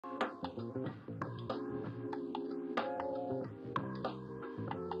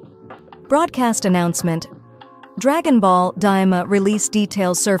Broadcast announcement. Dragon Ball Daima release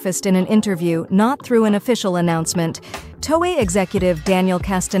details surfaced in an interview, not through an official announcement. Toei executive Daniel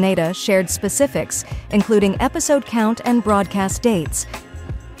Castaneda shared specifics, including episode count and broadcast dates.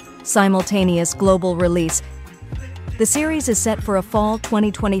 Simultaneous global release. The series is set for a fall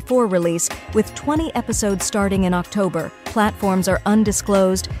 2024 release, with 20 episodes starting in October. Platforms are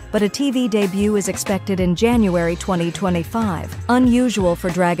undisclosed, but a TV debut is expected in January 2025. Unusual for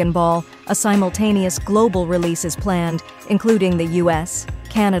Dragon Ball, a simultaneous global release is planned, including the US,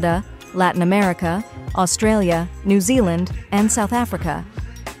 Canada, Latin America, Australia, New Zealand, and South Africa.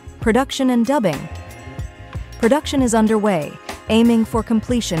 Production and dubbing. Production is underway, aiming for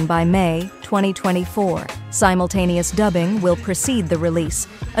completion by May 2024. Simultaneous dubbing will precede the release,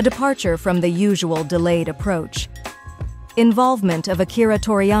 a departure from the usual delayed approach. Involvement of Akira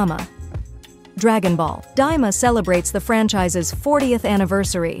Toriyama. Dragon Ball Daima celebrates the franchise's 40th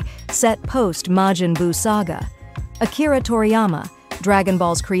anniversary, set post-Majin Buu saga. Akira Toriyama, Dragon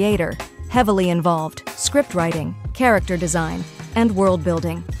Ball's creator, heavily involved, script writing, character design, and world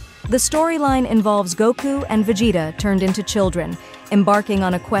building. The storyline involves Goku and Vegeta turned into children, embarking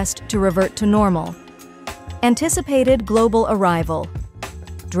on a quest to revert to normal. Anticipated global arrival.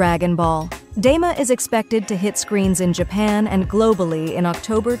 Dragon Ball Daima is expected to hit screens in Japan and globally in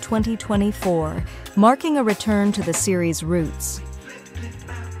October 2024, marking a return to the series' roots.